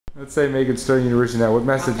Let's say Megan's starting university now. What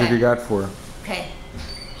message have you got for her? Okay.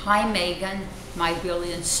 Hi, Megan, my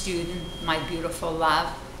brilliant student, my beautiful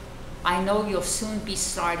love. I know you'll soon be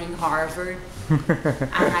starting Harvard, and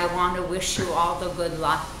I want to wish you all the good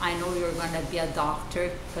luck. I know you're going to be a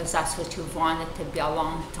doctor because that's what you've wanted to be a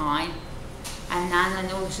long time. And Nana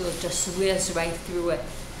knows you'll just whiz right through it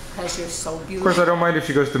because you're so beautiful. Of course, I don't mind if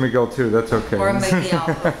she goes to McGill too. That's okay. Or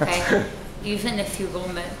McGill, okay? Even if you go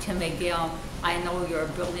to McGill, I know you're a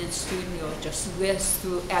brilliant student. You'll just whiz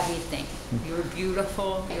through everything. You're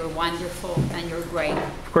beautiful, you're wonderful, and you're great.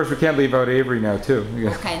 Of course, we can't leave out Avery now too.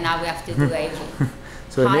 Yeah. Okay, now we have to do Avery.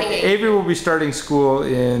 So Hi, Avery will be starting school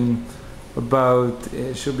in about.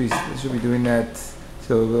 She'll be doing that.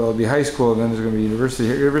 So it'll be high school, and then there's going to be university.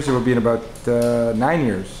 University will be in about 9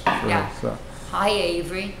 years. For Yeah. her, so. Hi,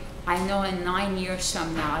 Avery. I know in 9 years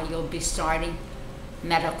from now you'll be starting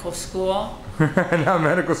medical school. Now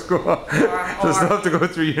medical school. So still have to go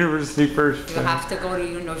through university first. You have to go to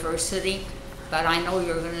university, but I know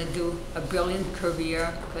you're going to do a brilliant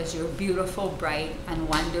career because you're beautiful, bright, and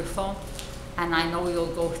wonderful. And I know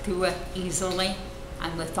you'll go through it easily,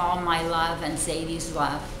 and with all my love and Zadie's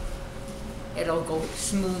love, it'll go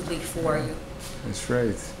smoothly for you. That's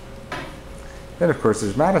right. Then of course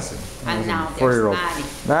there's Madison. And now there's 4-year-old. Maddie.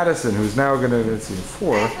 Madison, who's now going to, let's see,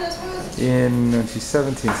 4. She's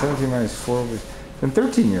 17. 17 minus 4 was in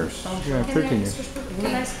 13 years. Yeah, 13 years.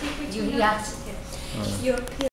 Can I speak with you? Yes. Your